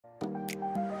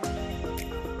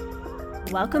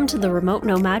Welcome to the Remote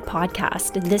Nomad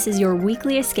Podcast. This is your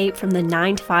weekly escape from the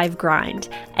 9-to-5 grind.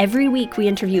 Every week, we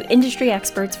interview industry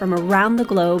experts from around the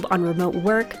globe on remote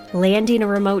work, landing a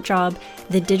remote job,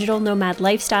 the digital nomad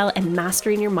lifestyle, and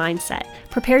mastering your mindset.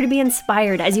 Prepare to be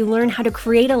inspired as you learn how to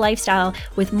create a lifestyle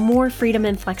with more freedom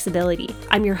and flexibility.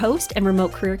 I'm your host and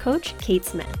remote career coach, Kate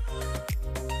Smith.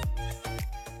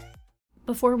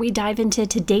 Before we dive into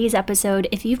today's episode,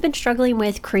 if you've been struggling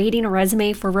with creating a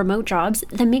resume for remote jobs,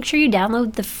 then make sure you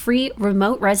download the free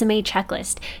remote resume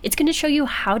checklist. It's going to show you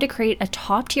how to create a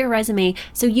top-tier resume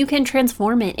so you can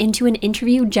transform it into an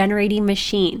interview-generating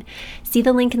machine. See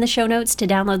the link in the show notes to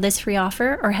download this free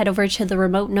offer or head over to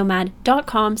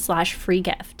theremotenomad.com/free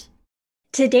gift.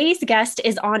 Today's guest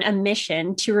is on a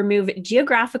mission to remove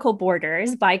geographical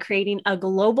borders by creating a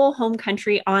global home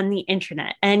country on the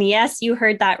internet. And yes, you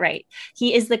heard that right.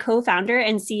 He is the co-founder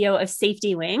and CEO of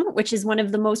SafetyWing, which is one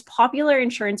of the most popular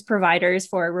insurance providers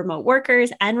for remote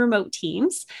workers and remote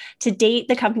teams. To date,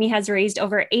 the company has raised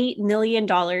over $8 million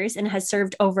and has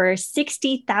served over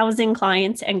 60,000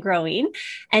 clients and growing.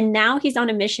 And now he's on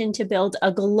a mission to build a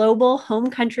global home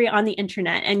country on the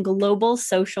internet and global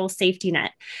social safety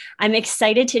net. I'm excited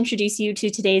to introduce you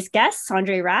to today's guest,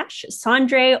 Sondre Rasch.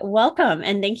 Sondre, welcome,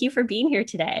 and thank you for being here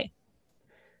today.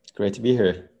 Great to be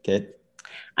here, Kate.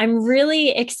 I'm really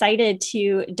excited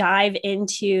to dive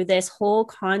into this whole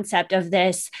concept of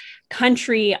this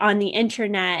country on the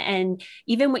internet and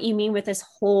even what you mean with this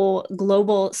whole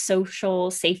global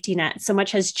social safety net. So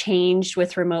much has changed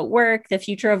with remote work, the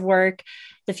future of work,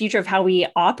 the future of how we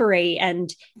operate,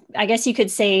 and I guess you could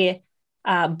say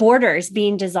borders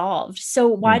being dissolved. So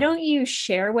why don't you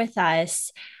share with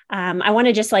us, I want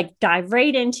to just dive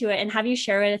right into it and have you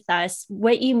share with us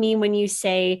what you mean when you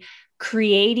say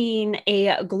creating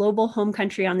a global home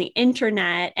country on the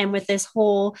internet and with this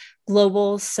whole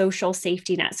global social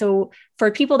safety net. So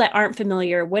for people that aren't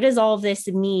familiar, what does all of this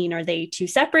mean? Are they two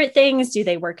separate things? Do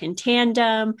they work in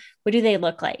tandem? What do they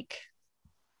look like?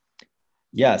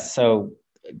 Yes. So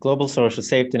global social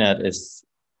safety net is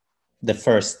the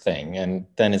first thing. And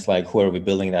then it's like, who are we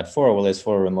building that for? Well, it's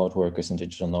for remote workers and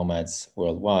digital nomads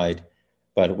worldwide.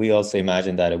 But we also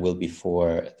imagine that it will be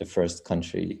for the first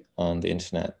country on the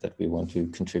internet that we want to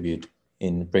contribute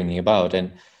in bringing about.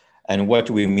 And what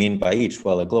do we mean by each?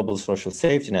 Well, a global social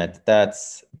safety net,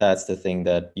 that's the thing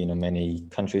that, many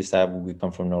countries have. We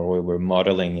come from Norway. We're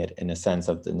modeling it in a sense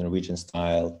of the Norwegian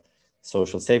style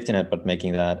social safety net, but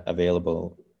making that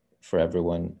available for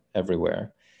everyone,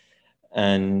 everywhere.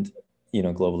 And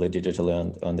globally, digitally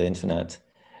on the internet.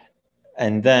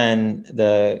 And then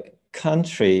the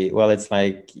country, well, it's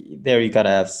like, there you got to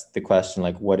ask the question,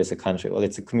 what is a country? Well,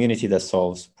 it's a community that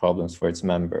solves problems for its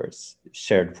members,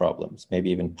 shared problems, maybe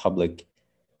even public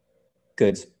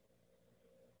goods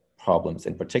problems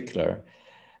in particular.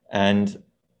 And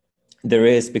there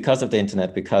is, because of the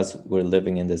internet, because we're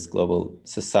living in this global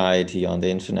society on the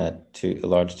internet to a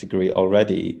large degree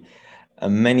already,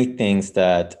 many things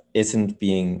that isn't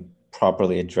being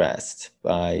properly addressed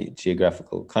by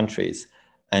geographical countries.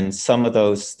 And some of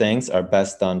those things are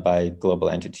best done by global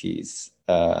entities,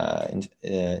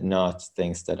 not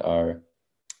things that are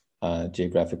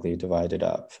geographically divided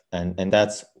up. And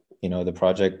that's, the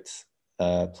project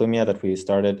Plumia that we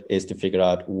started is to figure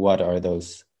out what are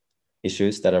those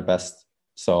issues that are best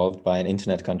solved by an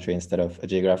internet country instead of a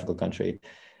geographical country,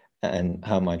 and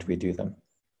how might we do them.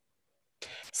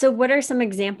 So what are some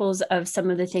examples of some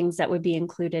of the things that would be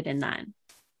included in that?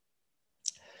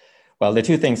 Well, the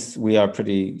two things we are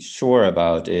pretty sure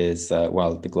about is,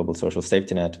 the global social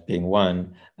safety net being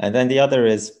one. And then the other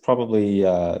is probably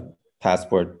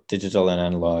passport, digital and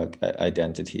analog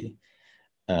identity.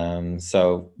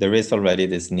 So there is already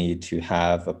this need to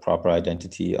have a proper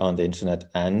identity on the internet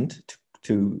and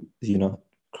to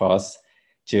cross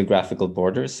geographical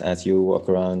borders as you walk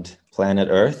around planet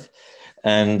Earth.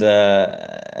 And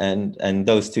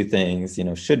those two things,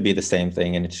 should be the same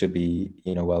thing, and it should be,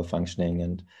 well functioning.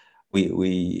 And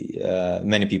we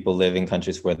many people live in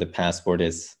countries where the passport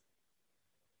is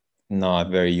not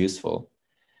very useful.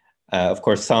 Of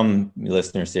course, some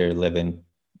listeners here live in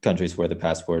countries where the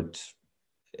passport,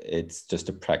 it's just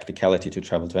a practicality to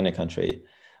travel to any country.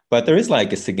 But there is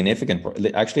a significant,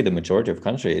 actually the majority of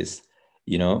countries,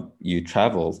 you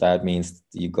travel, that means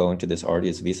you go into this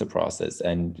arduous visa process,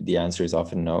 and the answer is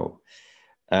often no.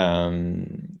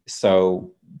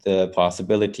 So the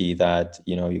possibility that,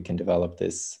 you can develop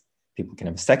this, people can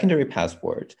have a secondary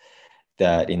passport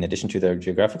that, in addition to their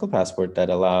geographical passport,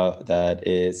 that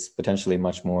is potentially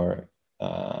much more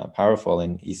powerful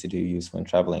and easy to use when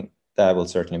traveling, that will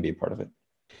certainly be part of it.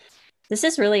 This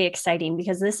is really exciting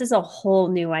because this is a whole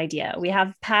new idea. We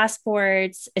have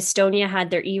passports. Estonia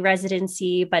had their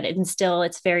e-residency, but still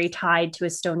it's very tied to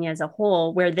Estonia as a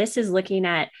whole, where this is looking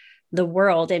at the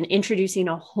world and introducing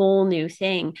a whole new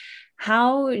thing.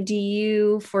 How do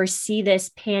you foresee this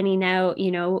panning out?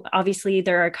 You know, obviously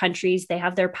there are countries, they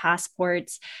have their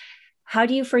passports. How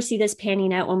do you foresee this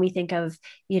panning out when we think of,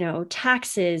 you know,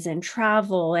 taxes and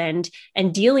travel and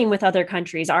dealing with other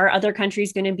countries? Are other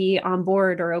countries going to be on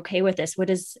board or okay with this?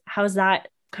 How's that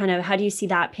kind of, how do you see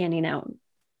that panning out?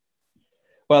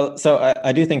 Well, so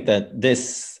I do think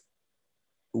that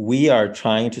we are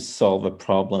trying to solve a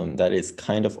problem that is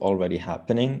kind of already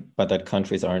happening, but that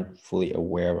countries aren't fully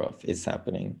aware of is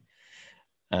happening.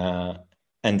 Uh,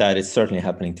 and that is certainly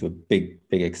happening to a big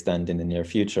extent in the near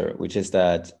future, which is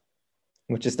that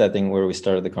thing where we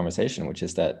started the conversation, which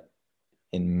is that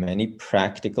in many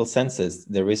practical senses,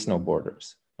 there is no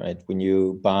borders, right? When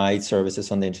you buy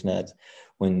services on the internet,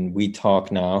 when we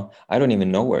talk now, I don't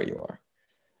even know where you are.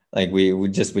 Like we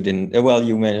didn't, well,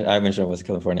 I mentioned it was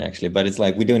California actually, but it's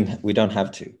like we don't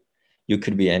have to. You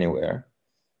could be anywhere.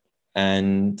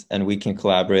 And we can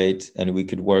collaborate and we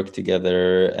could work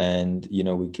together and, you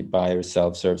know, we could buy or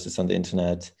sell services on the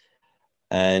internet.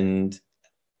 And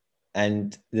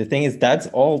the thing is, that's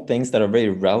all things that are very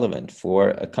relevant for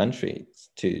a country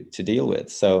to deal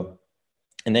with. So,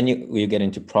 and then you get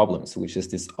into problems, which is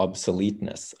this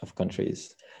obsoleteness of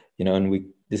countries, you know, and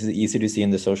this is easy to see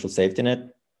in the social safety net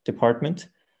department.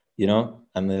 You know,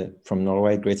 I'm from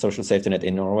Norway, great social safety net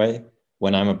in Norway.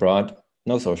 When I'm abroad,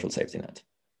 no social safety net.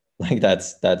 Like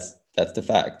that's the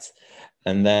facts.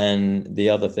 And then the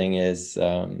other thing is,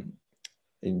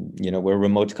 you know, we're a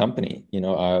remote company, you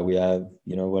know, we have,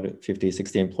 you know, what, 50,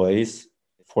 60 employees,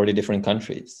 40 different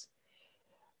countries.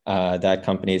 That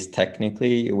company is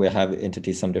technically, we have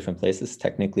entities some different places,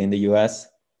 technically in the US.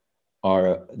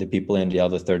 Are the people in the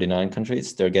other 39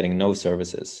 countries, they're getting no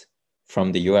services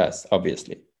from the US,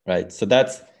 obviously, right? So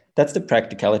that's the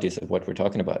practicalities of what we're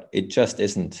talking about. It just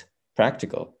isn't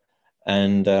practical.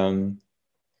 And so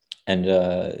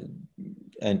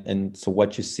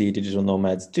what you see digital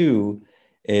nomads do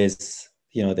is,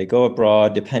 you know, they go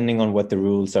abroad, depending on what the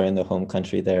rules are in the home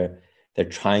country, they're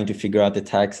trying to figure out the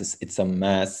taxes. It's a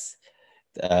mess.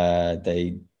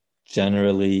 They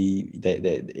generally,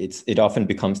 it often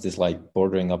becomes this like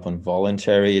bordering up on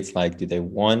voluntary. It's like, do they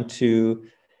want to?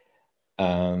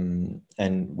 And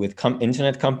with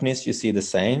internet companies, you see the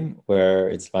same, where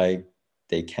it's like,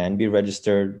 they can be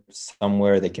registered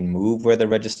somewhere, they can move where they're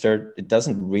registered. It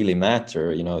doesn't really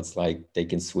matter. You know, it's like they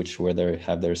can switch where they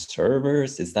have their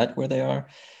servers. Is that where they are?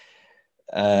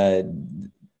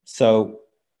 So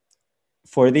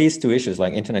for these two issues,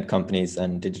 like internet companies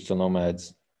and digital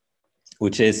nomads,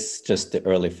 which is just the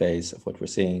early phase of what we're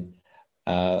seeing,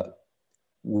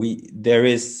 there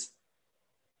is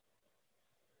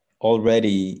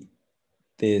already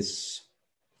this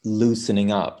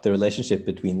loosening up the relationship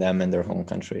between them and their home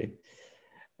country.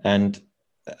 And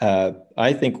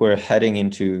I think we are a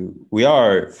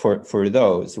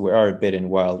bit in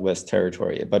Wild West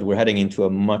territory, but we're heading into a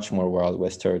much more Wild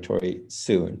West territory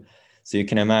soon. So you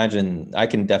can imagine, I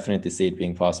can definitely see it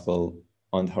being possible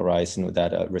on the horizon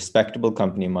that a respectable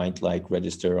company might like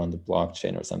register on the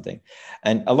blockchain or something.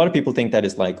 And a lot of people think that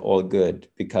is like all good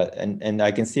because, and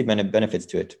I can see many benefits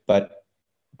to it, but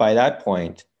by that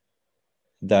point,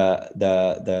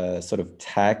 the sort of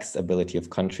tax ability of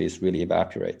countries really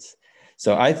evaporates.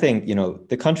 So I think, you know,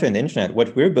 the country and the internet,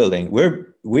 what we're building,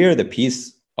 we're the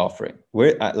peace offering.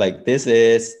 We're like, this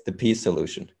is the peace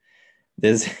solution.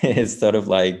 This is sort of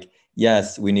like,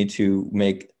 yes, we need to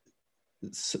make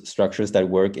structures that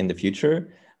work in the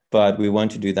future, but we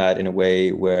want to do that in a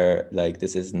way where like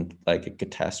this isn't like a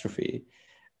catastrophe.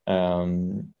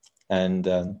 And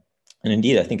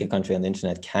indeed, I think a country on the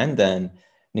internet can then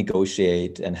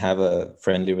negotiate and have a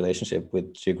friendly relationship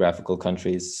with geographical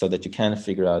countries so that you can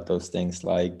figure out those things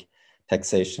like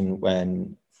taxation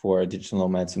when for digital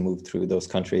nomads who move through those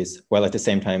countries, while at the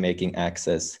same time making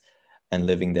access and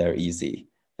living there easy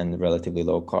and relatively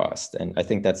low cost. And I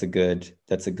think that's a good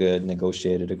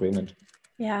negotiated agreement.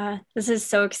 Yeah, this is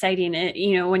so exciting.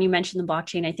 You know, when you mention the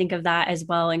blockchain, I think of that as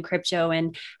well in crypto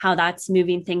and how that's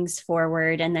moving things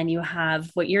forward. And then you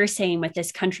have what you're saying with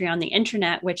this country on the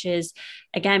internet, which is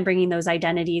again bringing those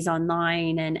identities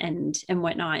online and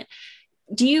whatnot.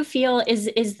 Do you feel is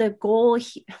the goal?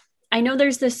 I know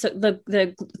there's this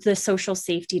the social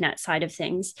safety net side of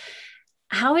things.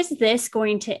 How is this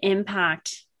going to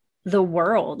impact the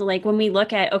world? Like when we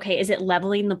look at, okay, is it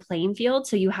leveling the playing field?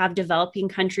 So you have developing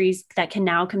countries that can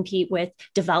now compete with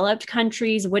developed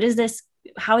countries.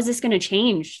 How is this going to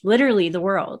change literally the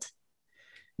world?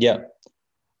 Yeah.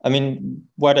 I mean,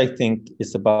 what I think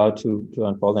is about to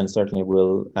unfold, and certainly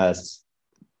will, as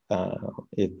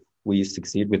if we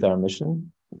succeed with our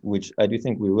mission, which I do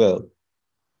think we will,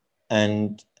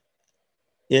 and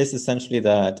is essentially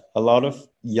that a lot of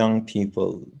young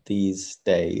people these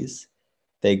days,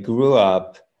 they grew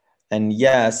up, and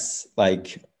yes,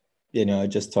 like, I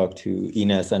just talked to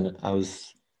Ines, and I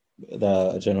was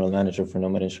the general manager for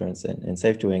Nomad Insurance in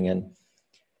Safe Doing, and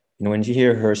when you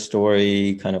hear her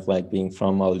story, kind of like being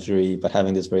from Algeria, but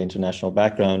having this very international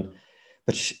background,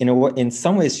 but she, in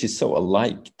some ways, she's so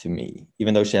alike to me,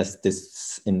 even though she has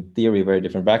this, in theory, very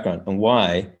different background. And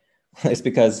why? It's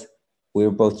because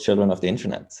we're both children of the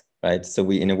internet, right? So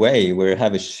we, in a way, we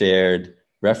have a shared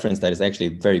reference that is actually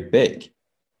very big.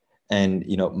 And,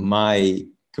 my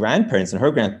grandparents and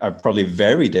her are probably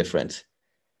very different,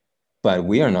 but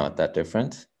we are not that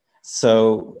different.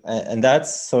 So, and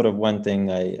that's sort of one thing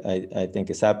I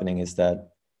think is happening, is that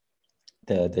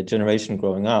the generation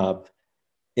growing up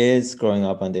is growing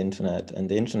up on the internet, and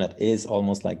the internet is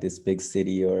almost like this big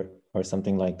city or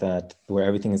something like that, where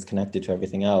everything is connected to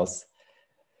everything else.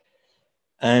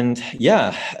 And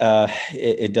yeah,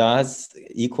 it does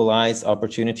equalize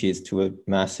opportunities to a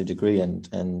massive degree, and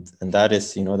that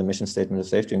is, the mission statement of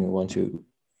Safe Doing. We want to,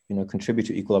 contribute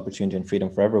to equal opportunity and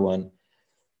freedom for everyone,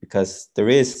 because the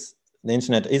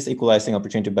internet is equalizing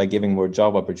opportunity by giving more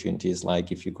job opportunities.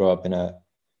 Like if you grow up in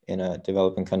a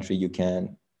developing country, you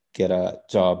can get a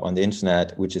job on the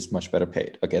internet, which is much better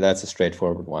paid. Okay, that's a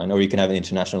straightforward one. Or you can have an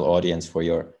international audience for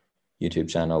your YouTube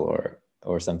channel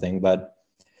or something, but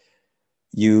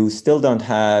you still don't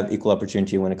have equal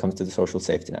opportunity when it comes to the social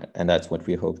safety net. And that's what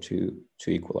we hope to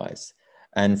equalize.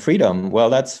 And freedom, well,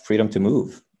 that's freedom to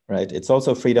move, right? It's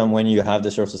also freedom when you have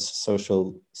the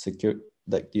social security,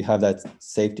 that you have that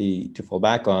safety to fall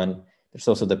back on. There's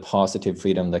also the positive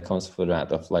freedom that comes from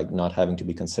that, of like not having to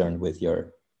be concerned with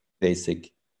your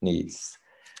basic needs.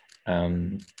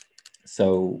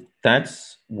 So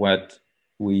that's what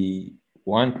we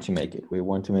want to make it. We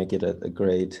want to make it a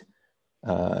great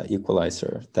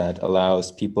equalizer that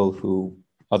allows people who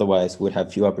otherwise would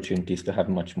have few opportunities to have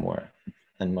much more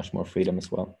freedom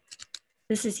as well.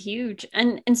 This is huge.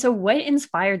 And so what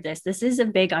inspired this? This is a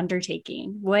big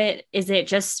undertaking. What is it,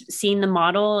 just seeing the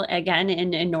model again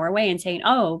in Norway and saying,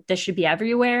 oh, this should be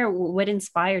everywhere? What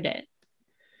inspired it?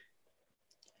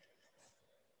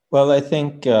 Well, I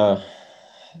think it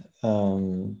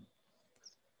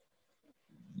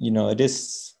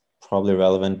is probably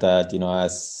relevant that,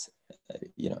 as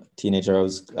teenager,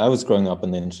 I was growing up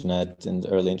on the internet in the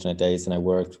early internet days, and I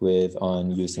worked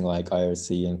on using like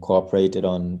IRC and cooperated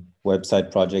on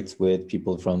website projects with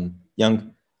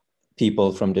young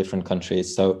people from different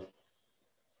countries. So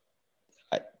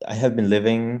I have been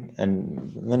living,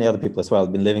 and many other people as well,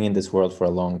 have been living in this world for a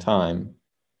long time.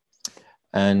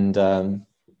 And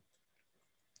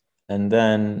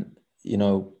then,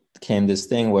 came this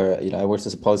thing where, I worked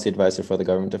as a policy advisor for the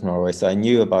government of Norway. So I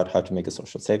knew about how to make a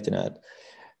social safety net.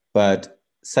 But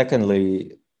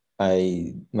secondly,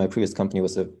 my previous company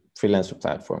was a freelancer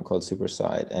platform called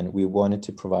Superside, and we wanted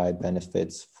to provide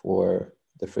benefits for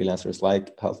the freelancers,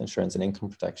 like health insurance and income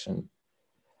protection.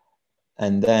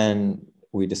 And then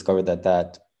we discovered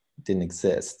that didn't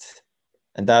exist.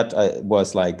 And that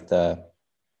was like the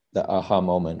aha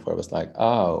moment, where it was like,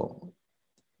 oh,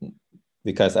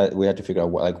 because we had to figure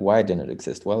out why didn't it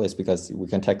exist? Well, it's because we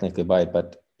can technically buy it,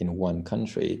 but in one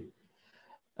country.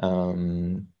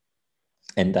 And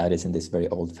that is in this very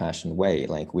old-fashioned way.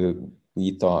 Like we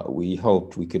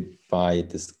hoped we could buy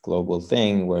this global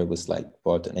thing where it was like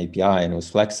bought an API and it was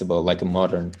flexible, like a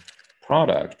modern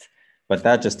product, but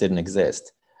that just didn't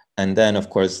exist. And then,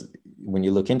 of course, when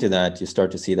you look into that, you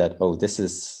start to see that, oh, this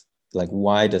is like,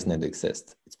 why doesn't it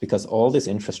exist? It's because all this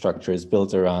infrastructure is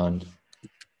built around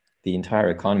the entire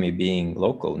economy being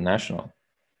local, national,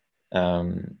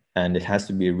 and it has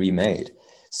to be remade.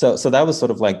 So that was sort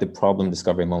of like the problem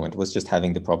discovery moment, was just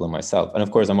having the problem myself. And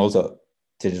of course, I'm also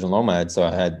digital nomad, so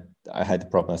I had the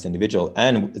problem as an individual,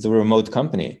 and it's a remote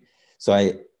company. So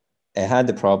I had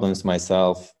the problems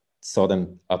myself, saw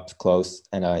them up close,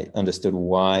 and I understood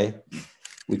why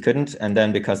we couldn't. And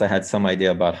then because I had some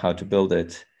idea about how to build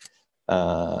it,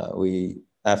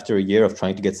 after a year of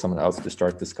trying to get someone else to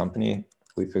start this company,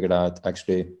 we figured out,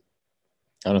 actually,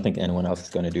 I don't think anyone else is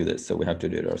going to do this, so we have to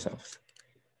do it ourselves.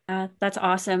 That's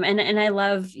awesome. And I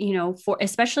love,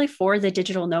 especially for the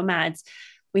digital nomads,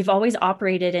 we've always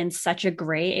operated in such a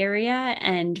gray area.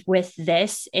 And with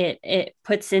this, it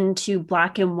puts into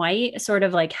black and white sort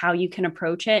of like how you can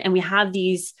approach it. And we have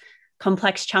these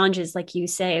complex challenges, like you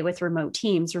say, with remote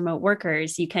teams, remote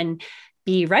workers. You can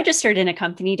be registered in a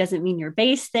company doesn't mean you're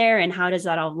based there. And how does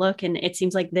that all look? And it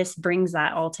seems like this brings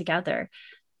that all together.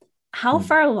 How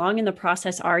far along in the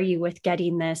process are you with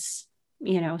getting this,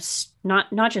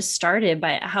 not just started,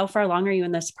 but how far along are you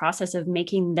in this process of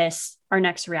making this our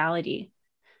next reality?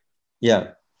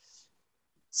 Yeah.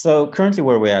 So currently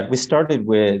where we're at, we started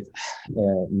with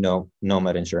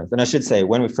nomad insurance. And I should say,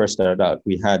 when we first started out,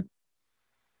 we had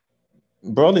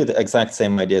broadly the exact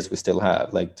same ideas we still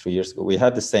have. Like 3 years ago, we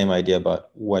had the same idea about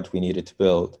what we needed to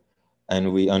build.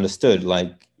 And we understood,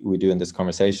 like we do in this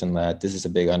conversation, that this is a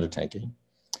big undertaking.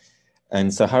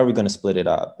 And so how are we going to split it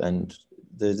up? And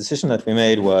the decision that we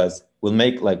made was, we'll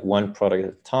make like one product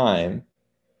at a time,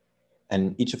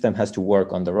 and each of them has to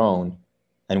work on their own.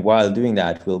 And while doing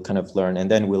that, we'll kind of learn, and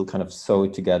then we'll kind of sew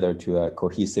it together to a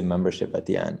cohesive membership at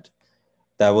the end.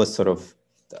 That was sort of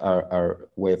our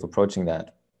way of approaching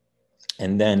that.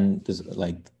 And then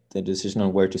like the decision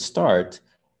on where to start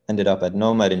ended up at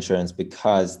Nomad Insurance,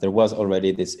 because there was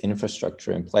already this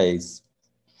infrastructure in place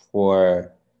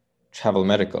for travel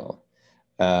medical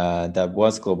that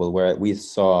was global, where we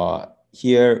saw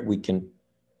here we can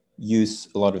use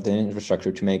a lot of the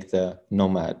infrastructure to make the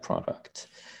Nomad product,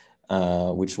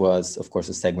 which was, of course,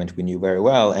 a segment we knew very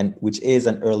well, and which is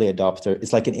an early adopter.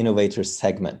 It's like an innovator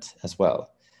segment as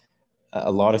well.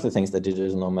 A lot of the things that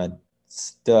Digital Nomad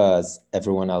does,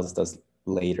 everyone else does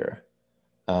later.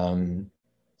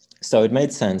 So it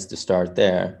made sense to start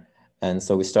there. And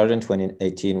so we started in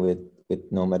 2018 with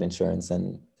Nomad Insurance,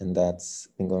 and that's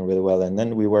been going really well. And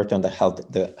then we worked on the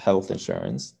health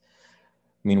insurance,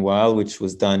 meanwhile, which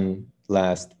was done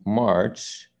last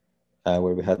March,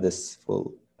 where we had this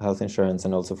full health insurance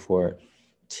and also for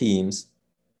teams.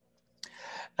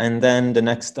 And then the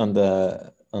next on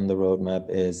the roadmap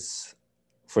is,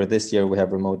 for this year, we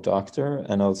have remote doctor,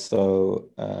 and also,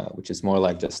 which is more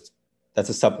like just, that's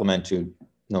a supplement to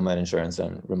Nomad Insurance,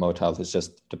 and remote health is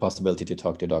just the possibility to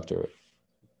talk to a doctor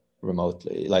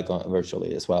remotely, like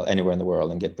virtually as well, anywhere in the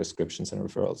world, and get prescriptions and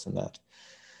referrals and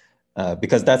that.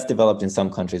 Because that's developed in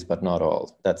some countries, but not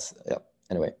all. That's, yeah,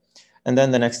 anyway. And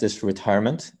then the next is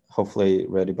retirement, hopefully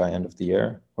ready by end of the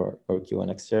year or Q1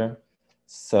 next year.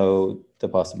 So the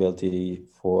possibility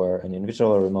for an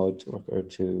individual or remote worker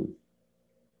to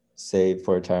save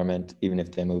for retirement, even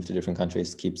if they move to different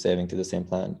countries, keep saving to the same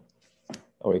plan,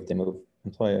 or if they move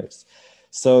employers.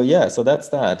 So yeah, so that's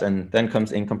that. And then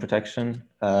comes income protection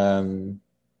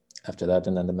after that,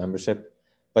 and then the membership.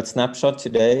 But snapshot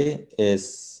today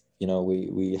is,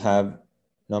 we have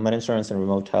Nomad Insurance and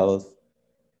remote health,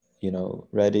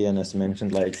 ready. And as I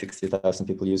mentioned, like 60,000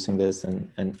 people using this,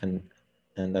 and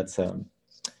that's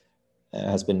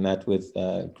has been met with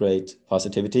great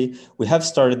positivity. We have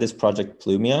started this project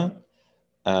Plumia,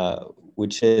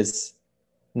 which is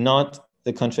not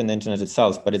the country and the internet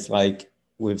itself, but it's like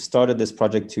we've started this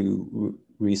project to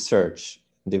research,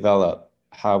 develop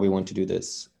how we want to do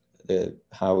this,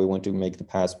 how we want to make the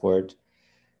passport,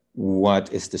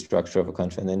 what is the structure of a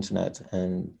country and the internet.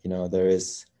 And, there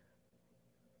is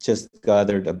just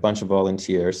gathered a bunch of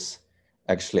volunteers,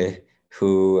 actually,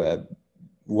 who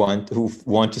want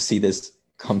to see this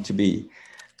come to be.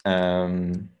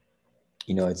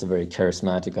 It's a very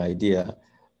charismatic idea.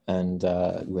 And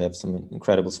we have some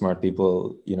incredible smart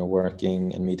people,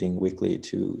 working and meeting weekly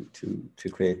to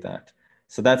create that.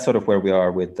 So that's sort of where we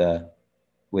are with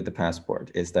the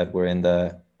passport, is that we're in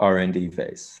the R&D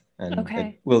phase, and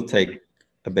it will take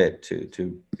a bit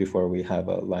to before we have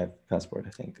a live passport.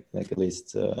 I think like at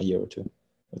least a year or 2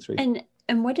 or 3.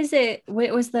 And what is it?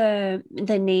 What was the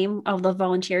name of the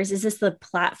volunteers? Is this the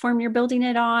platform you're building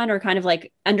it on, or kind of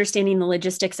like understanding the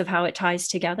logistics of how it ties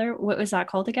together? What was that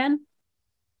called again?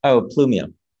 Oh,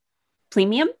 Plumia.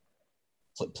 Plumia?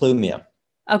 Plumia.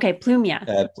 Okay,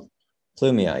 Plumia.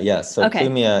 Plumia, yes. So okay.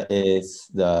 Plumia is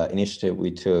the initiative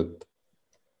we took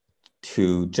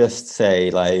to just say,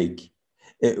 like,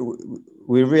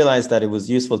 we realized that it was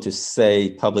useful to say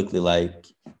publicly, like,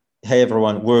 hey,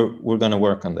 everyone, we're going to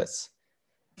work on this.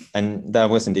 And that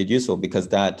was indeed useful, because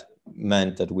that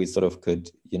meant that we sort of could,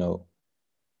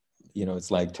 it's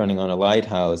like turning on a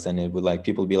lighthouse, and it would, like,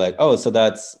 people be like, oh, so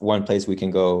that's one place we can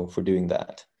go for doing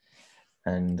that.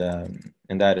 And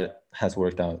that has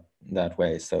worked out that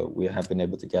way. So we have been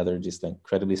able to gather just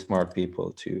incredibly smart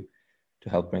people to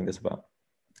help bring this about.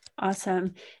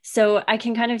 Awesome. So I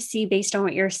can kind of see, based on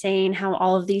what you're saying, how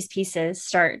all of these pieces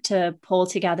start to pull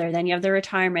together. Then you have the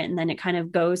retirement, and then it kind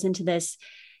of goes into this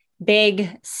big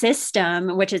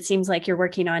system, which it seems like you're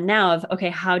working on now, of, okay,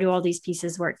 how do all these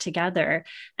pieces work together?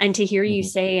 And to hear you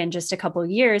say in just a couple of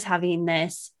years, having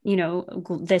this,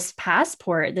 this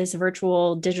passport, this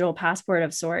virtual digital passport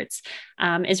of sorts,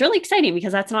 is really exciting,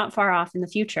 because that's not far off in the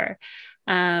future.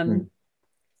 Um,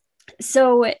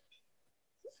 so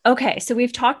okay, so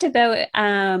we've talked about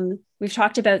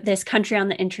this country on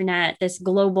the internet, this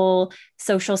global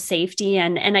social safety,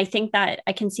 and I think that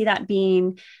I can see that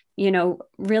being,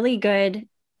 really good,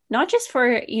 not just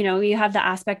for, you have the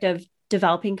aspect of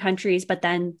developing countries, but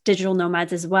then digital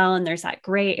nomads as well, and there's that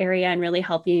gray area and really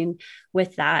helping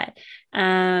with that.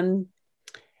 Um,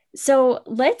 so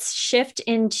let's shift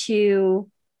into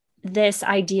this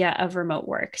idea of remote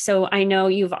work. So I know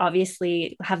you've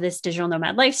obviously have this digital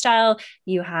nomad lifestyle,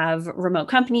 you have remote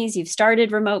companies, you've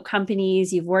started remote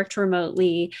companies, you've worked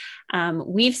remotely.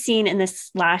 We've seen in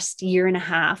this last year and a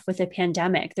half with the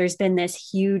pandemic, there's been this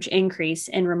huge increase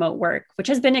in remote work, which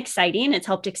has been exciting. It's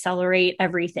helped accelerate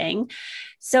everything.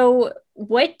 So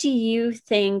what do you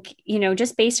think,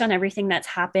 just based on everything that's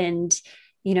happened,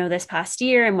 this past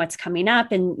year and what's coming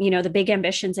up and, the big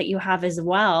ambitions that you have as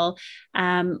well,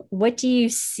 what do you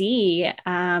see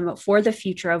for the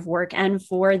future of work and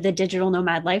for the digital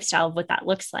nomad lifestyle of what that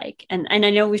looks like? And I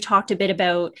know we've talked a bit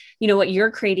about, what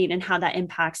you're creating and how that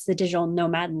impacts the digital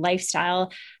nomad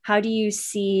lifestyle. How do you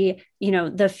see,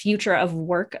 the future of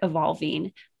work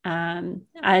evolving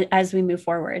as we move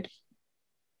forward?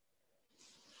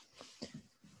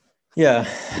 Yeah,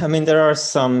 I mean, there are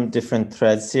some different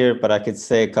threads here, but I could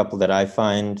say a couple that I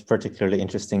find particularly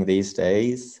interesting these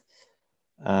days.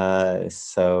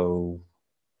 So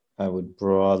I would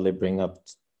broadly bring up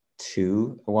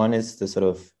two. One is the sort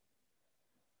of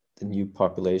the new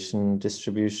population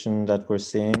distribution that we're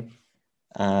seeing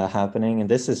happening, and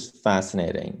this is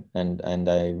fascinating, and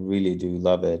I really do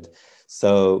love it.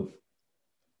 So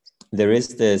there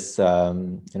is this,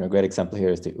 great example here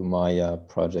is the Umaya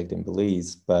project in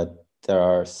Belize, but there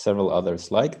are several others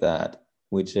like that,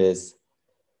 which is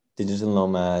digital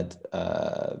nomad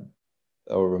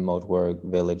or remote work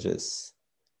villages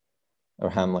or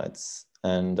hamlets.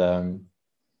 And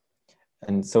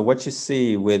so what you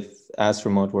see with as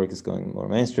remote work is going more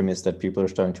mainstream is that people are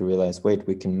starting to realize, wait,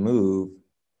 we can move,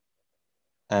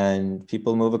 and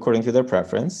people move according to their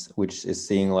preference, which is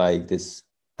seeing like this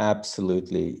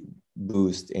absolutely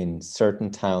boost in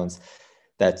certain towns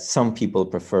that some people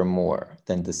prefer more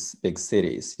than the big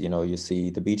cities. You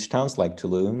see the beach towns like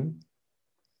Tulum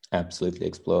absolutely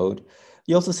explode.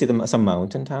 You also see some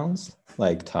mountain towns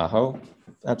like Tahoe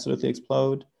absolutely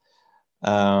explode,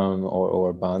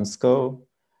 or Bansko,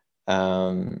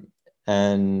 and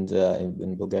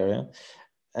in Bulgaria.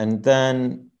 And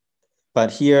then, but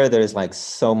here there is like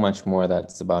so much more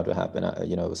that's about to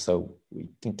happen, so we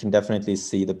can definitely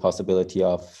see the possibility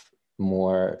of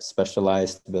more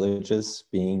specialized villages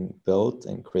being built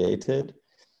and created.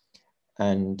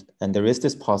 And there is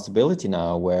this possibility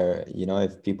now where,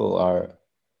 if people are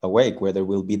awake, where there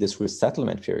will be this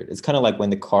resettlement period. It's kind of like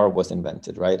when the car was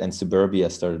invented, right? And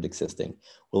suburbia started existing.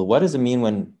 Well, what does it mean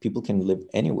when people can live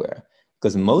anywhere?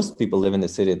 Because most people live in the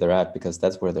city they're at because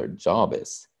that's where their job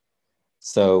is.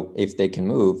 So if they can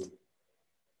move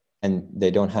and they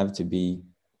don't have to be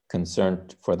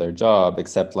concerned for their job,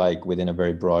 except like within a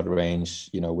very broad range,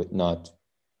 with not,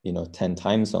 10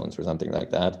 time zones or something like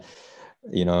that,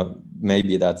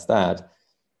 maybe that's that.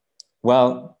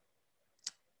 Well,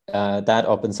 that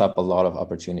opens up a lot of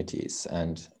opportunities.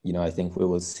 And, I think we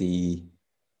will see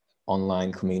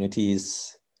online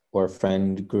communities or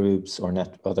friend groups or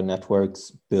other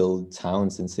networks build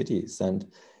towns and cities. And,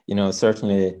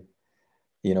 certainly,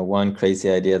 one crazy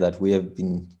idea that we have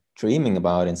been dreaming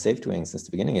about and safe doing since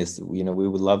the beginning is, we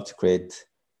would love to create,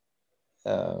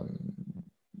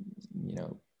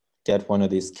 get one of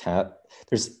these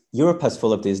Europe has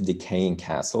full of these decaying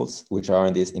castles, which are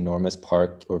in these enormous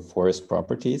park or forest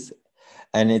properties.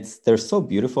 And they're so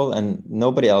beautiful and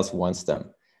nobody else wants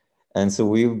them. And so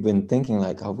we've been thinking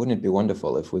like, oh, wouldn't it be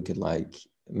wonderful if we could like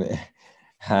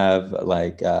have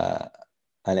like an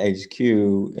HQ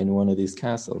in one of these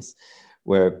castles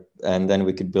and then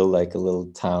we could build like a little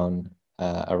town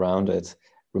around it,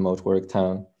 remote work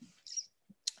town.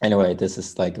 Anyway, this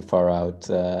is like a far out,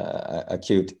 a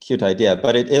cute idea,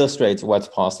 but it illustrates what's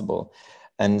possible.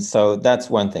 And so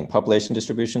that's one thing, population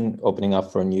distribution, opening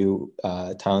up for new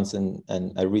towns and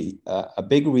a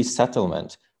big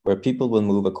resettlement where people will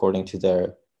move according to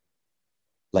their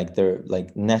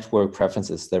network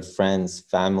preferences, their friends,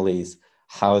 families,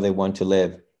 how they want to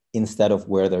live instead of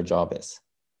where their job is.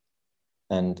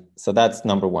 And so that's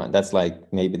number one. That's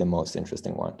like maybe the most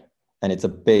interesting one. And it's a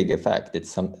big effect. It's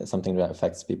something that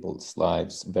affects people's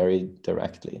lives very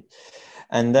directly.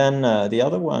 And then the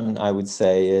other one I would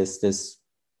say is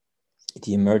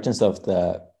the emergence of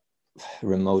the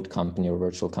remote company or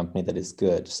virtual company that is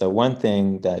good. So one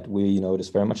thing that we notice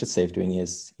very much at Safe Doing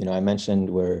is, I mentioned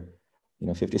we're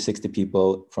 50, 60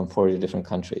 people from 40 different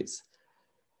countries.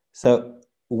 So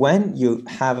when you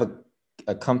have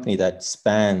a company that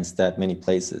spans that many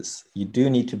places, you do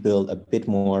need to build a bit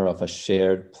more of a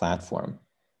shared platform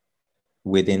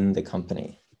within the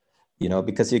company,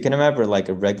 because you can remember like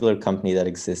a regular company that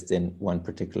exists in one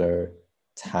particular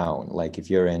town. Like if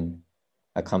you're in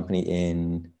a company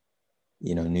in,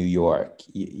 New York,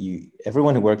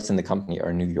 everyone who works in the company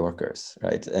are New Yorkers,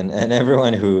 right? And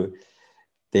everyone who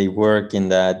they work in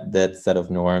that set of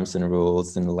norms and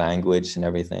rules and language and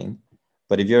everything.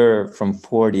 But if you're from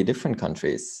 40 different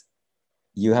countries,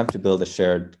 you have to build a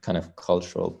shared kind of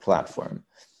cultural platform.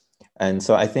 And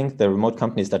so I think the remote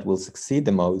companies that will succeed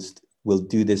the most will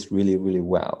do this really, really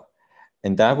well.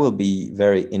 And that will be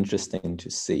very interesting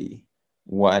to see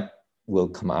what will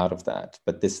come out of that.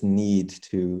 But this need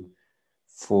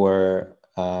for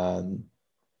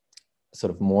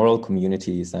sort of moral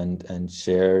communities and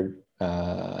shared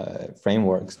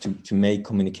frameworks to make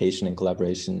communication and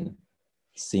collaboration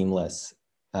seamless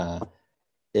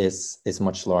is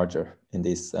much larger in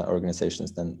these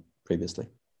organizations than previously.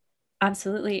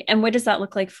 Absolutely. And what does that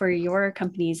look like for your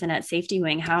companies and at Safety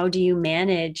Wing? How do you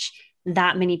manage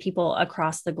that many people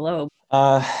across the globe?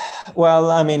 Well,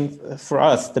 I mean, for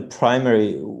us,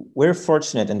 we're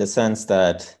fortunate in the sense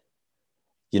that,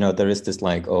 there is this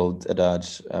like old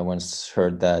adage I once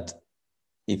heard that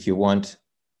if you want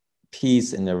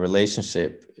peace in a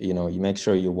relationship, you make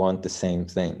sure you want the same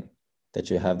thing, that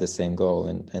you have the same goal.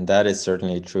 And that is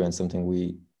certainly true and something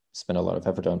we spend a lot of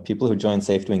effort on. People who join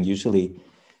Safety Wing usually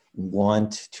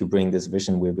want to bring this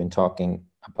vision we've been talking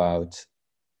about.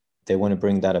 They want to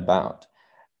bring that about.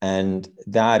 And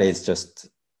that is just,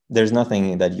 there's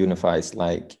nothing that unifies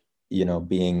like,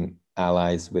 being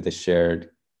allies with a shared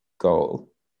goal.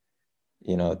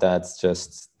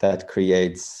 That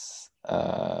creates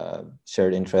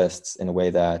shared interests in a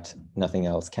way that nothing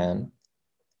else can.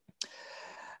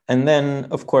 And then,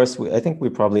 of course, I think we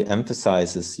probably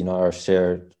emphasizes, our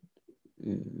shared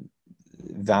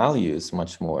values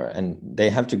much more, and they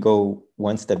have to go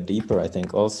one step deeper, I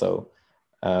think, also.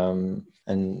 And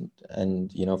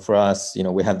for us,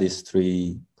 we have these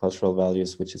 3 cultural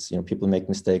values, which is, people make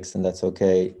mistakes and that's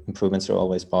okay. Improvements are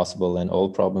always possible and all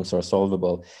problems are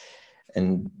solvable.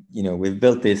 And, we've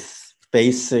built this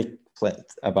basic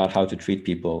about how to treat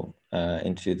people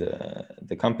into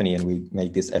the company, and we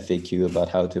make this FAQ about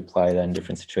how to apply that in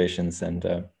different situations. And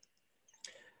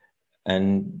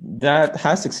that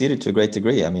has succeeded to a great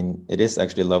degree. I mean, it is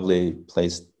actually a lovely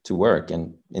place to work.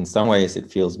 And in some ways, it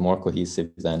feels more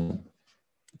cohesive than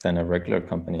a regular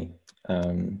company.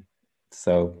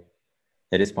 So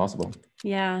it is possible.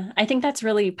 Yeah, I think that's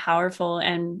really powerful.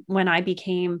 And when I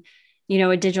became,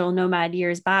 a digital nomad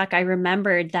years back, I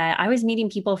remembered that I was meeting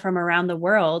people from around the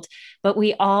world, but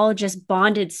we all just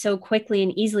bonded so quickly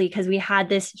and easily because we had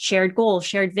this shared goal,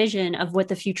 shared vision of what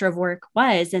the future of work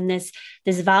was, and this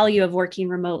value of working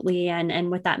remotely and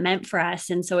what that meant for us.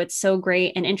 And so it's so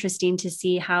great and interesting to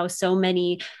see how so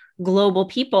many global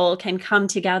people can come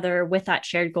together with that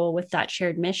shared goal, with that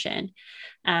shared mission.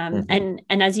 And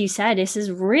as you said, this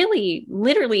is really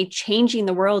literally changing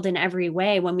the world in every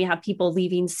way when we have people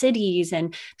leaving cities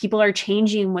and people are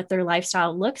changing what their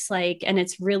lifestyle looks like. And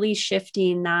it's really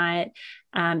shifting that.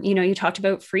 You talked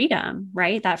about freedom,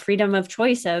 right? That freedom of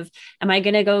choice of, am I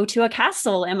going to go to a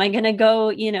castle? Am I going to go,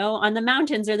 on the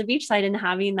mountains or the beachside, and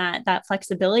having that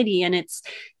flexibility. And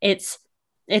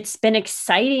it's been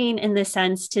exciting in the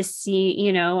sense to see,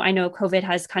 I know COVID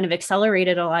has kind of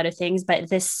accelerated a lot of things, but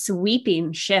this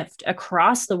sweeping shift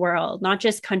across the world, not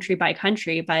just country by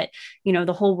country, but,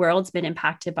 the whole world's been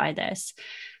impacted by this.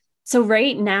 So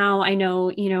right now, I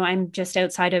know, I'm just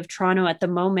outside of Toronto at the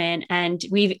moment, and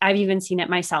I've even seen it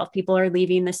myself. People are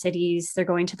leaving the cities, they're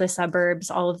going to the suburbs,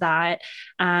 all of that.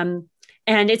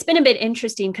 And it's been a bit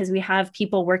interesting because we have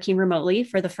people working remotely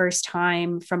for the first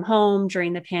time from home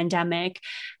during the pandemic.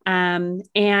 And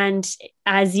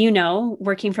as you know,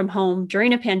 working from home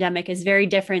during a pandemic is very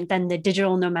different than the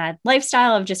digital nomad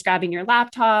lifestyle of just grabbing your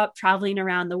laptop, traveling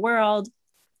around the world.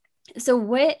 So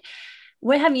what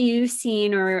have you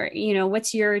seen, or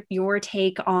what's your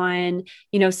take on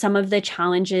some of the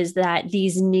challenges that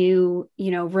these new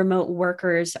remote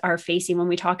workers are facing when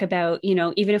we talk about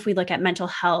even if we look at mental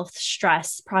health,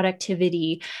 stress,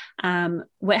 productivity?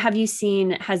 What have you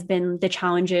seen has been the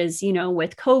challenges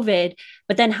with COVID,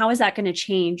 but then how is that going to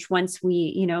change once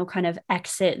we kind of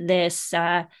exit this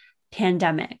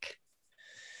pandemic?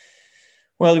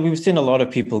 Well, we've seen a lot of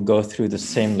people go through the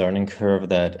same learning curve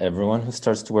that everyone who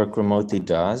starts to work remotely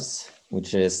does,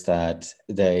 which is that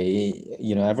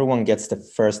everyone gets the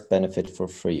first benefit for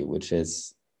free, which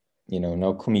is,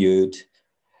 no commute,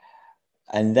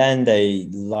 And then they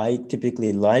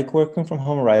typically like working from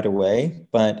home right away,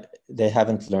 but they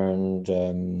haven't learned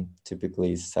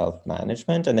typically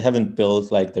self-management, and they haven't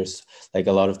built like there's like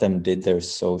a lot of them did their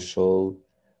social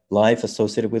life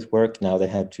associated with work. Now they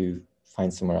have to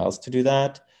find somewhere else to do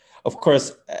that. Of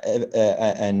course,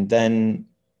 and then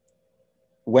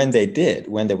when they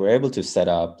were able to set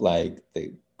up like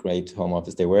the great home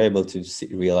office, they were able to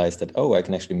realize that, oh, I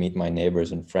can actually meet my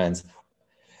neighbors and friends.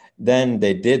 Then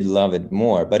they did love it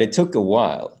more, but it took a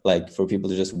while, like for people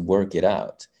to just work it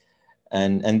out.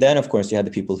 And then of course you had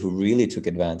the people who really took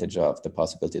advantage of the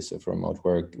possibilities of remote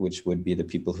work, which would be the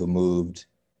people who moved,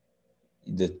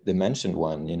 the mentioned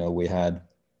one. We had,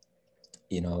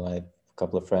 a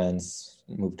couple of friends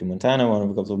moved to Montana, one of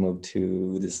a couple moved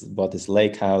to bought this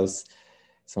lake house,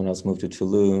 someone else moved to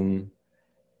Tulum,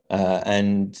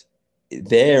 and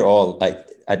they're all like,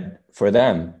 for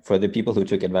the people who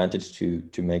took advantage to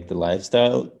make the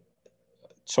lifestyle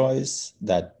choice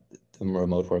that the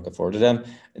remote work afforded them,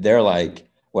 they're like,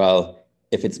 well,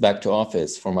 if it's back to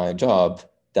office for my job,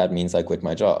 that means I quit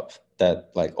my job.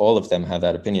 That, like, all of them have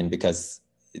that opinion because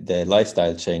the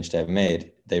lifestyle change they've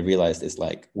made, they realized is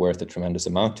like worth a tremendous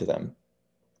amount to them.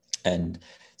 And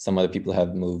some other people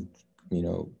have moved,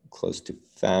 close to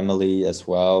family as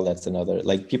well. That's another,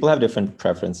 like, people have different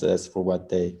preferences for what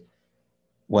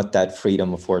that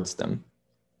freedom affords them.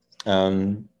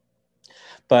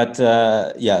 But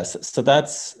yes, so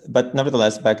that's, but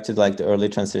nevertheless, back to like the early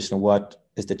transition, what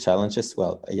is the challenges?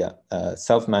 Well, yeah,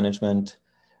 self-management,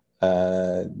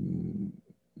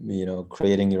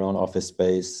 creating your own office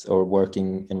space or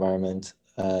working environment.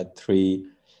 3,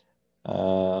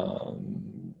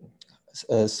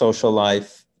 social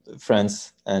life,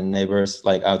 friends and neighbors,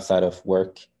 like outside of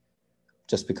work,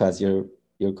 just because your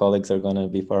colleagues are going to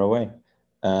be far away.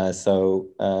 So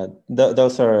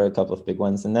those are a couple of big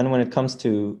ones. And then when it comes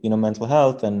to, mental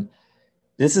health, and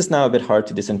this is now a bit hard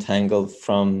to disentangle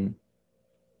from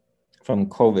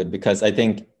COVID, because I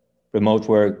think remote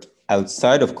work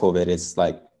outside of COVID is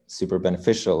like super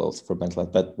beneficial also for mental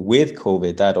health. But with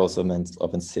COVID, that also meant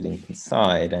often sitting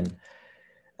inside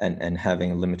and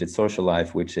having a limited social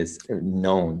life, which is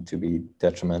known to be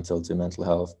detrimental to mental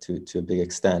health to a big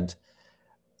extent.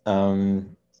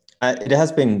 It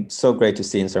has been so great to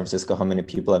see in San Francisco how many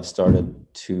people have started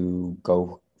to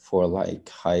go for like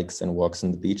hikes and walks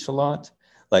on the beach a lot.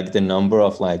 Like the number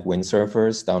of like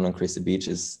windsurfers down on Christie Beach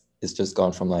is just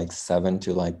gone from like 7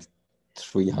 to like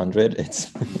 300.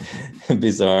 It's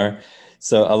bizarre.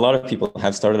 So a lot of people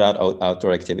have started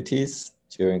outdoor activities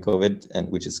during COVID, and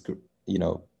which is,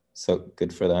 so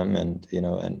good for them. And,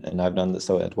 and I've done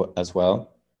so as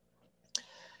well.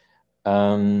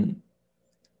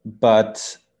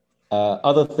 But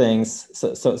other things,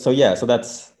 so yeah, so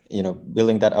that's,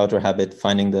 building that outdoor habit,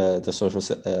 finding the social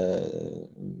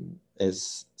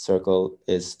circle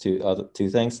is two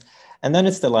things. And then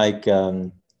it's the like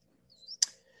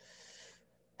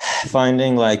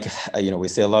finding like, we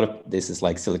say a lot of this is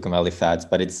like Silicon Valley fads,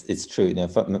 but it's true.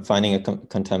 Finding a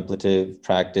contemplative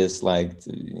practice, like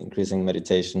increasing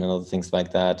meditation and other things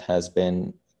like that, has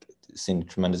been seen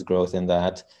tremendous growth in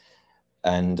that.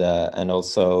 And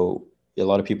also a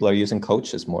lot of people are using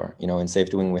coaches more. In Safe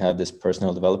Doing, we have this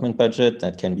personal development budget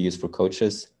that can be used for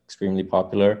coaches, extremely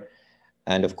popular.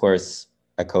 And of course,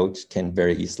 a coach can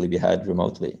very easily be had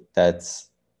remotely. That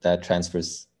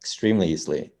transfers extremely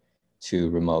easily to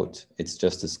remote. It's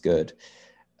just as good.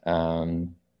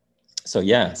 So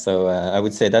yeah, I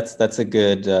would say that's a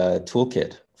good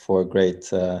toolkit for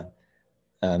great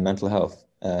mental health.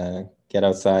 Get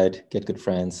outside, get good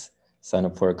friends, sign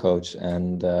up for a coach,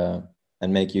 and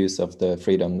make use of the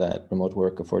freedom that remote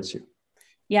work affords you.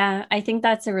 Yeah, I think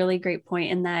that's a really great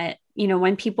point in that,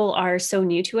 when people are so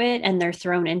new to it and they're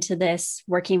thrown into this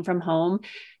working from home,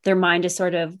 their mind is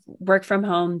sort of work from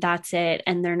home, that's it.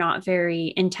 And they're not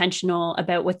very intentional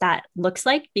about what that looks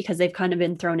like because they've kind of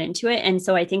been thrown into it. And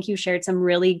so I think you shared some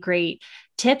really great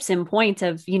tips and points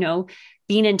of,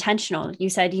 being intentional. You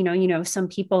said, some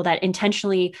people that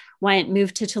intentionally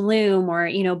moved to Tulum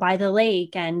or, by the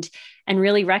lake, and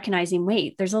really recognizing,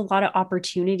 wait, there's a lot of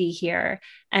opportunity here.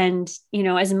 And,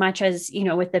 as much as,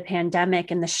 with the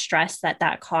pandemic and the stress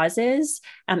that causes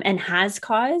and has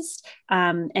caused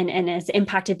and has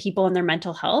impacted people in their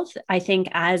mental health, I think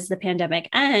as the pandemic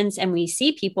ends and we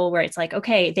see people where it's like,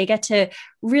 okay, they get to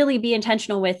really be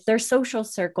intentional with their social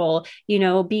circle,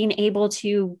 being able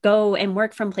to go and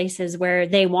work from places where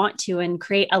they want to and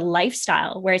create a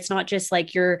lifestyle where it's not just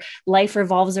like your life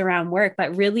revolves around work,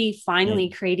 but really finally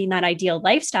creating that ideal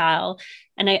lifestyle.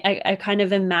 And I kind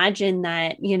of imagine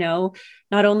that,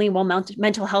 not only will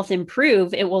mental health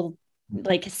improve, it will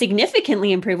like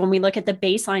significantly improve when we look at the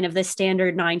baseline of the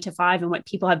standard 9 to 5 and what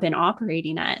people have been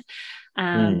operating at.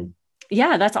 Mm.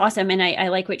 Yeah, that's awesome. And I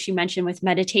like what you mentioned with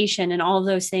meditation and all of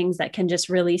those things that can just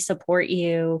really support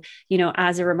you,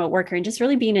 as a remote worker, and just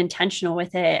really being intentional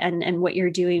with it, and what you're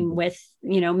doing with,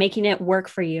 making it work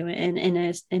for you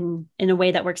in a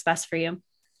way that works best for you.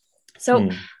 So,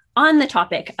 on the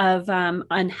topic of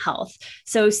on health,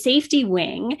 so Safety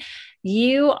Wing,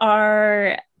 you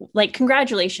are like,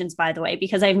 congratulations, by the way,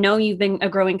 because I know you've been a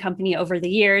growing company over the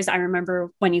years. I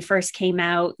remember when you first came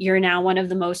out, you're now one of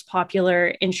the most popular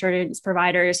insurance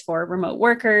providers for remote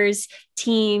workers,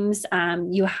 teams.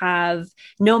 You have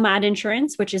Nomad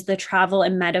Insurance, which is the travel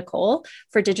and medical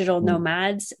for digital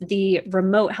nomads, the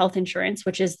remote health insurance,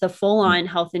 which is the full on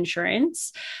health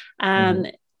insurance.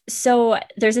 So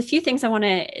there's a few things I want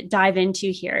to dive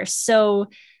into here. So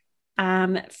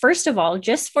first of all,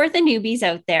 just for the newbies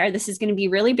out there, this is going to be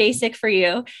really basic for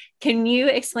you. Can you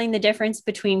explain the difference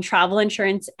between travel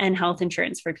insurance and health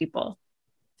insurance for people?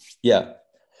 Yeah.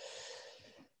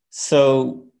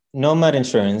 So Nomad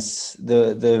Insurance,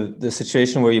 the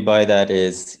situation where you buy that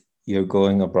is you're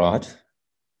going abroad.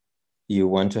 You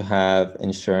want to have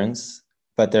insurance,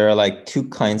 but there are like two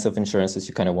kinds of insurances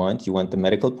you kind of want. You want the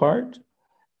medical part,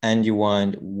 and you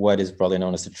want what is broadly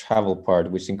known as the travel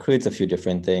part, which includes a few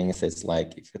different things. It's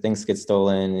like if things get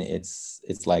stolen, it's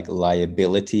like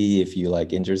liability if you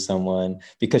like injure someone,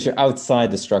 because you're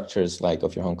outside the structures like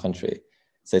of your home country.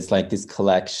 So it's like this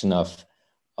collection of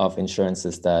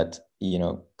insurances that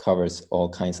covers all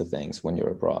kinds of things when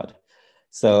you're abroad.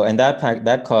 So, and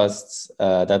that costs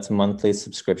that's a monthly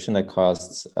subscription that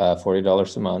costs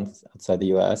 $40 a month outside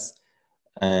the US.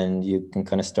 And you can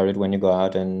kind of start it when you go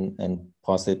out and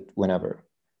pause it whenever,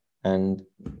 and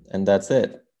that's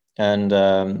it. And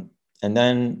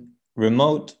then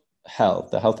remote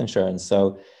health, the health insurance.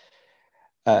 So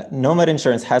Nomad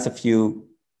Insurance has a few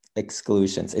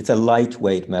exclusions. It's a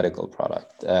lightweight medical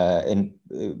product in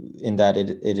that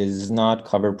it does not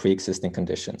cover pre-existing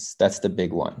conditions. That's the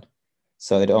big one.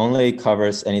 So it only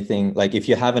covers anything like if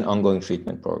you have an ongoing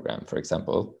treatment program, for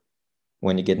example.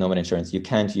 When you get Nomad Insurance, you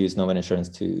can't use Nomad Insurance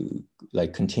to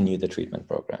like continue the treatment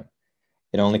program.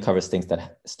 It only covers things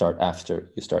that start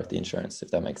after you start the insurance, if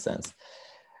that makes sense.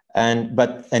 And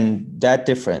that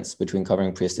difference between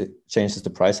covering changes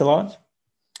the price a lot.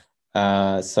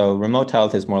 So remote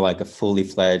health is more like a fully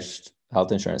fledged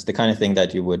health insurance, the kind of thing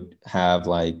that you would have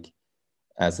like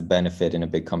as a benefit in a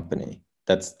big company.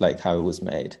 That's like how it was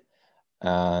made.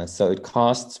 So it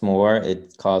costs more.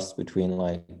 It costs between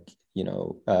like,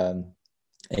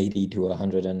 80 to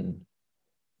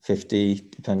 150,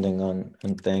 depending on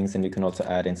things. And you can also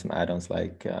add in some add-ons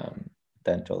like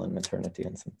dental and maternity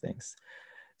and some things.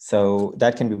 So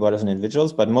that can be bought as an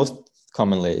individuals, but most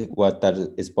commonly what that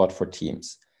is bought for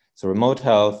teams. So remote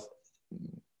health,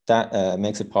 that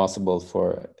makes it possible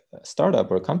for a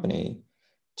startup or a company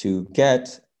to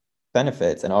get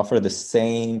benefits and offer the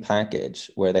same package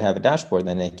where they have a dashboard,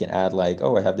 then they can add like,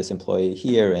 oh, I have this employee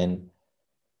here in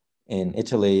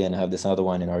Italy and have this other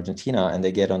one in Argentina, and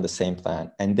they get on the same plan,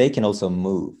 and they can also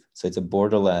move. So it's a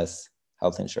borderless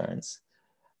health insurance,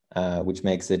 which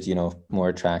makes it, more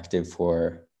attractive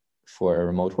for a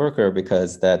remote worker,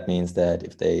 because that means that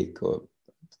if they go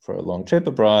for a long trip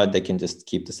abroad, they can just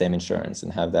keep the same insurance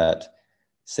and have that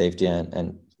safety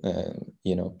and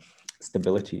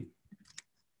stability.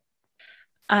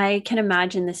 I can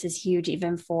imagine this is huge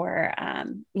even for a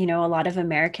lot of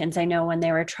Americans. I know when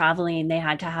they were traveling, they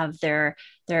had to have their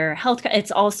health.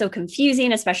 It's also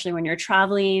confusing, especially when you're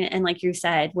traveling. And like you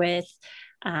said, with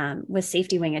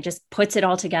Safety Wing, it just puts it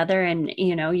all together, and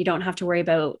you don't have to worry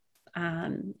about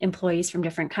employees from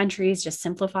different countries. Just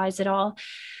simplifies it all.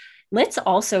 Let's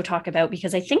also talk about,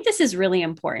 because I think this is really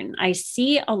important. I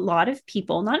see a lot of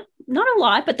people, not a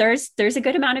lot, but there's a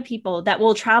good amount of people that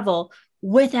will travel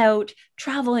without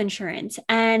travel insurance,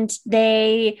 and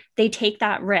they take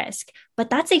that risk.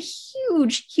 But that's a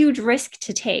huge risk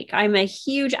to take. I'm a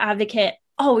huge advocate,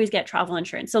 always get travel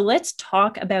insurance. So let's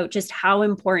talk about just how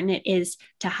important it is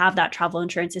to have that travel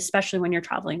insurance, especially when you're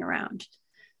traveling around.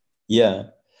 Yeah.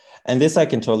 And this I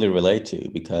can totally relate to,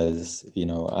 because,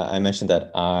 I mentioned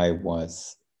that I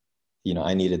was,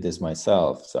 I needed this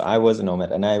myself. So I was a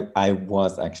nomad, and I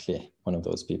was actually one of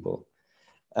those people.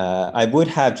 I would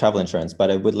have travel insurance, but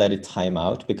I would let it time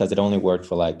out, because it only worked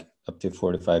for like up to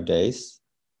 4 to 5 days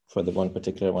for the one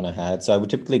particular one I had. So I would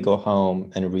typically go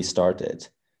home and restart it.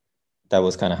 That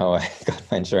was kind of how I got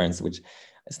my insurance, which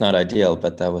is not ideal,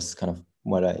 but that was kind of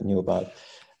what I knew about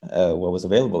what was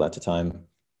available at the time.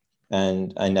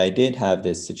 And I did have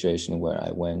this situation where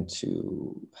I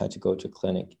had to go to a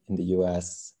clinic in the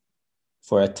US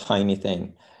for a tiny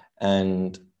thing.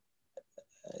 And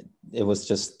it was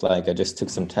just like, I just took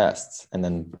some tests and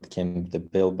then came the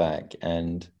bill back.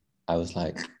 And I was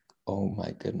like, oh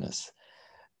my goodness,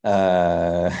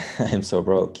 I'm so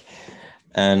broke.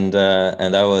 And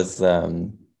that was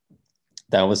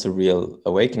a real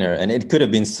awakener. And it could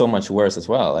have been so much worse as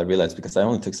well, I realized, because I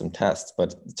only took some tests,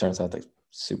 but it turns out like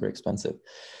super expensive.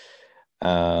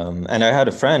 And I had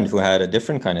a friend who had a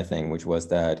different kind of thing, which was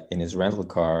that in his rental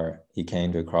car, he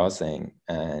came to a crossing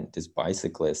and this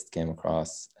bicyclist came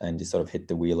across and he sort of hit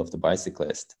the wheel of the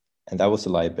bicyclist. And that was a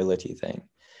liability thing.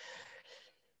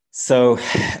 So,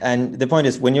 and the point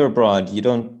is, when you're abroad,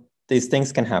 these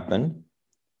things can happen.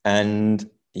 And,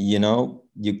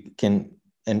 you can,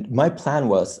 and my plan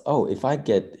was, oh, if I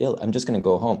get ill, I'm just going to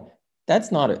go home.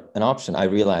 That's not an option. I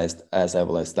realized as I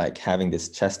was like having this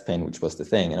chest pain, which was the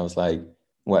thing. And I was like,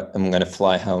 what, I'm going to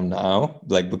fly home now,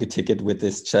 like book a ticket with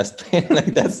this chest pain.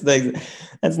 That's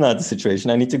not the situation.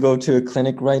 I need to go to a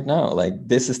clinic right now. Like,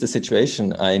 this is the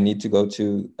situation. I need to go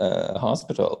to a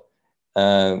hospital,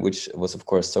 which was of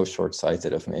course so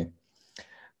short-sighted of me.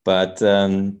 But,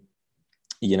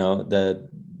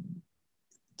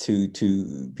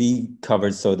 to be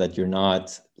covered so that you're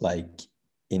not like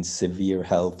in severe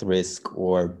health risk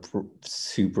or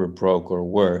super broke or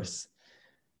worse,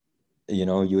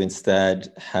 you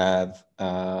instead have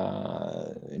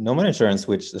nomad insurance,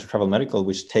 which is travel medical,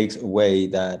 which takes away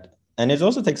that, and it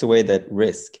also takes away that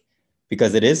risk,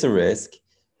 because it is a risk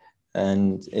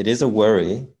and it is a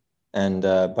worry. And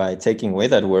by taking away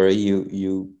that worry,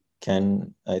 you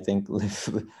can, I think,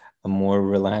 live a more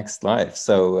relaxed life.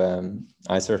 So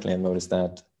I certainly have noticed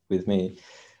that with me.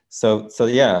 So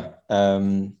yeah,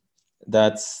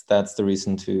 that's the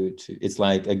reason to it's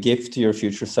like a gift to your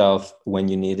future self when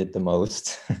you need it the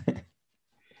most.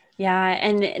 Yeah.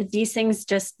 And these things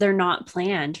just, they're not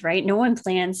planned, right? No one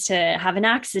plans to have an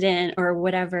accident or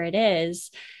whatever it is.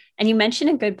 And you mentioned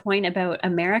a good point about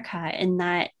America in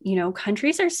that,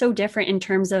 countries are so different in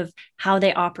terms of how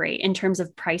they operate, in terms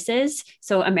of prices.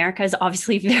 So America is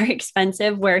obviously very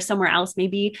expensive, where somewhere else may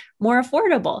be more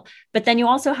affordable. But then you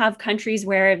also have countries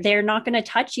where they're not going to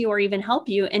touch you or even help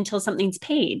you until something's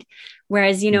paid.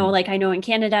 Whereas, like I know in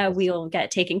Canada, we'll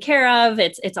get taken care of.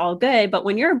 It's all good. But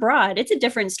when you're abroad, it's a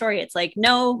different story. It's like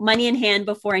no money in hand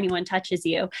before anyone touches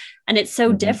you. And it's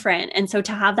so different. And so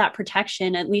to have that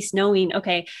protection, at least knowing,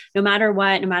 okay, no matter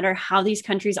what, no matter how these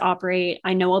countries operate,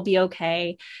 I know I'll be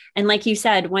okay. And like you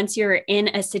said, once you're in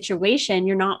a situation,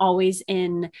 you're not always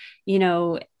in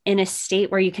a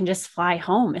state where you can just fly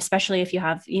home, especially if you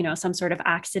have, some sort of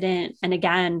accident. And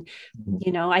again,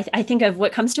 I think of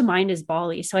what comes to mind is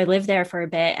Bali. So I lived there for a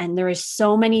bit and there was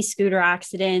so many scooter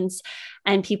accidents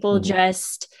and people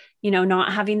just,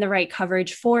 not having the right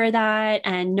coverage for that.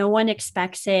 And no one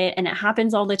expects it. And it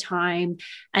happens all the time.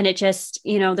 And it just,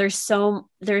 there's so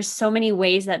many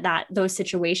ways that those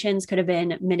situations could have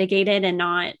been mitigated and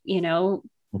not,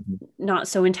 not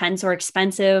so intense or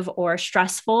expensive or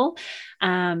stressful.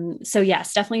 So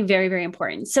yes, definitely very, very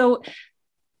important. So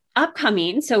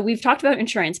upcoming, so we've talked about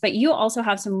insurance, but you also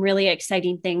have some really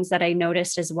exciting things that I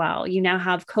noticed as well. You now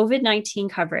have COVID-19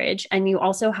 coverage, and you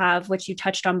also have, which you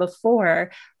touched on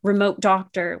before, remote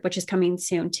doctor, which is coming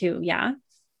soon too. Yeah.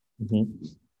 Mm-hmm.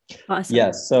 Awesome.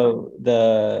 Yeah, so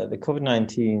the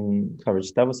COVID-19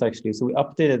 coverage, that was actually, so we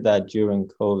updated that during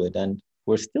COVID, and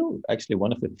we're still actually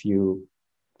one of the few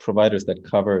providers that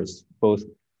covers both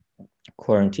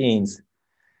quarantines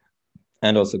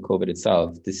and also COVID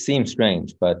itself. This seems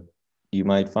strange, but you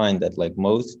might find that like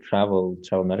most travel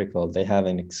medical, they have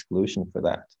an exclusion for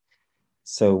that.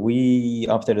 So we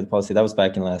updated the policy. That was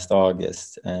back in last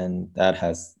August, and that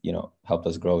has, helped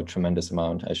us grow a tremendous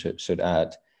amount, I should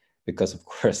add, because of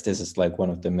course this is like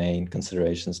one of the main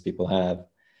considerations people have.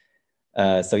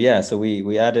 So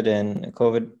we added in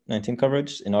COVID-19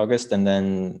 coverage in August, and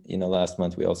then last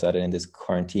month we also added in this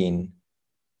quarantine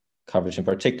coverage in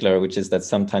particular, which is that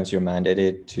sometimes you're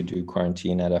mandated to do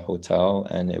quarantine at a hotel,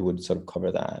 and it would sort of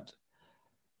cover that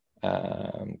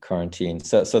quarantine.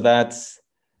 So that's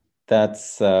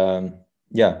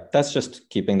just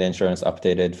keeping the insurance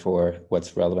updated for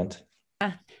what's relevant.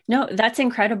 No, that's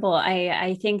incredible.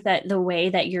 I think that the way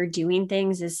that you're doing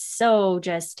things is so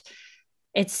just,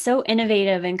 it's so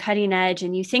innovative and cutting edge.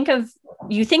 And you think of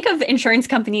you think of insurance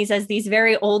companies as these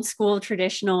very old school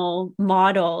traditional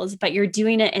models, but you're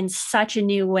doing it in such a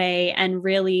new way. And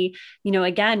really,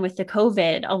 again, with the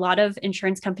COVID, a lot of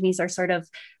insurance companies are sort of,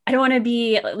 I don't want to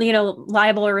be,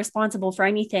 liable or responsible for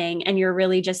anything. And you're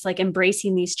really just like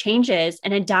embracing these changes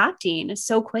and adapting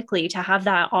so quickly to have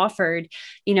that offered,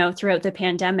 throughout the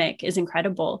pandemic is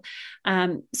incredible.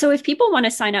 So if people want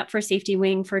to sign up for Safety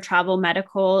Wing for travel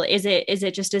medical, is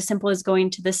it just as simple as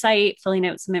going to the site, filling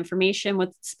out some information?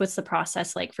 What's the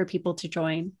process like for people to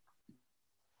join?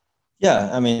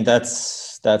 Yeah, I mean,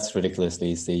 that's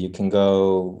ridiculously easy. You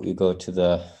go to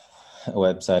the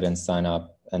website and sign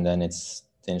up, and then the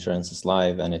insurance is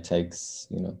live, and it takes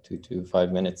 2 to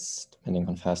 5 minutes depending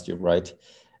on how fast you write,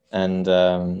 and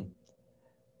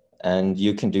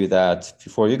you can do that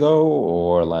before you go,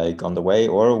 or like on the way,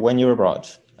 or when you're abroad.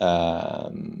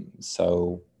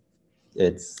 So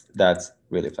that's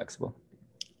really flexible.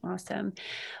 Awesome.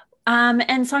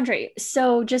 And Sondre,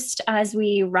 so just as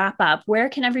we wrap up, where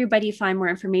can everybody find more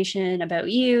information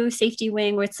about you, Safety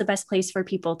Wing? What's the best place for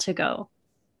people to go?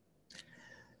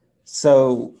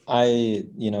 So I,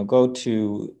 go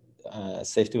to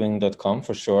safetywing.com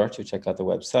for sure to check out the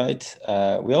website.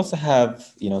 We also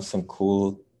have, some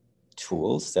cool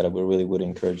tools that I really would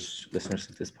encourage listeners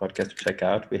of this podcast to check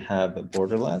out. We have a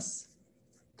Borderless.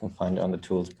 You can find it on the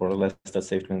tools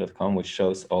borderless.safetywing.com, which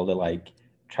shows all the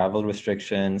travel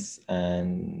restrictions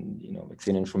and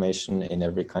vaccine information in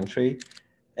every country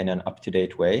in an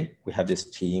up-to-date way. We have this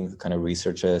team who kind of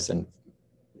researches and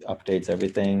updates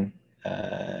everything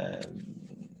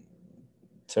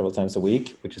several times a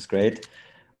week, which is great.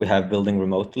 We have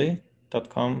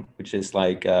buildingremotely.com, which is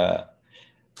like a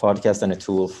podcast and a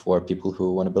tool for people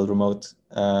who want to build remote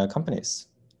companies,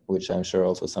 which I'm sure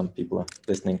also some people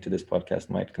listening to this podcast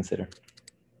might consider.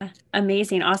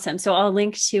 Amazing. Awesome. So I'll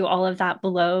link to all of that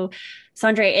below.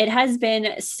 Sondre, it has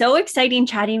been so exciting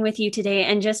chatting with you today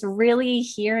and just really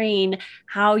hearing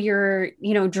how you're,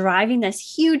 driving this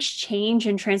huge change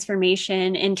and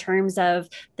transformation in terms of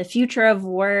the future of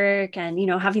work and,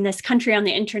 having this country on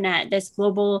the internet, this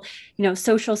global,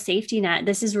 social safety net.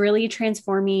 This is really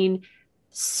transforming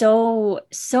so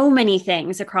many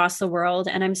things across the world,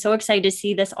 and I'm so excited to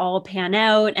see this all pan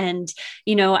out. And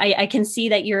I can see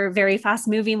that you're very fast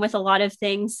moving with a lot of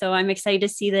things, so I'm excited to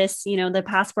see this, the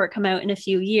passport come out in a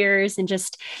few years and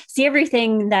just see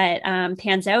everything that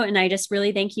pans out. And I just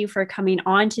really thank you for coming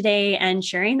on today and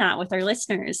sharing that with our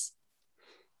listeners.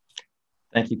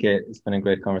 Thank you, Kate. It's been a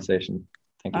great conversation.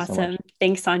 Thank you so much. Awesome.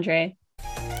 Thanks, Sondre.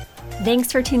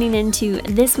 Thanks for tuning in to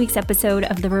this week's episode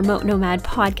of the Remote Nomad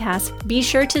Podcast. Be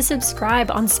sure to subscribe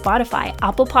on Spotify,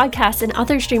 Apple Podcasts, and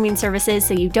other streaming services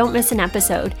so you don't miss an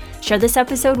episode. Share this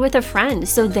episode with a friend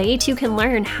so they too can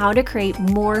learn how to create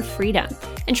more freedom.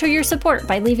 And show your support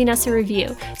by leaving us a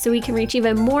review so we can reach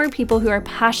even more people who are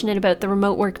passionate about the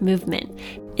remote work movement.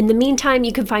 In the meantime,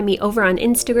 you can find me over on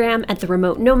Instagram at The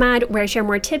Remote Nomad, where I share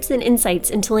more tips and insights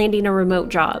into landing a remote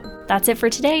job. That's it for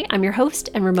today. I'm your host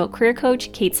and remote career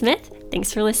coach, Kate Smith.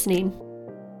 Thanks for listening.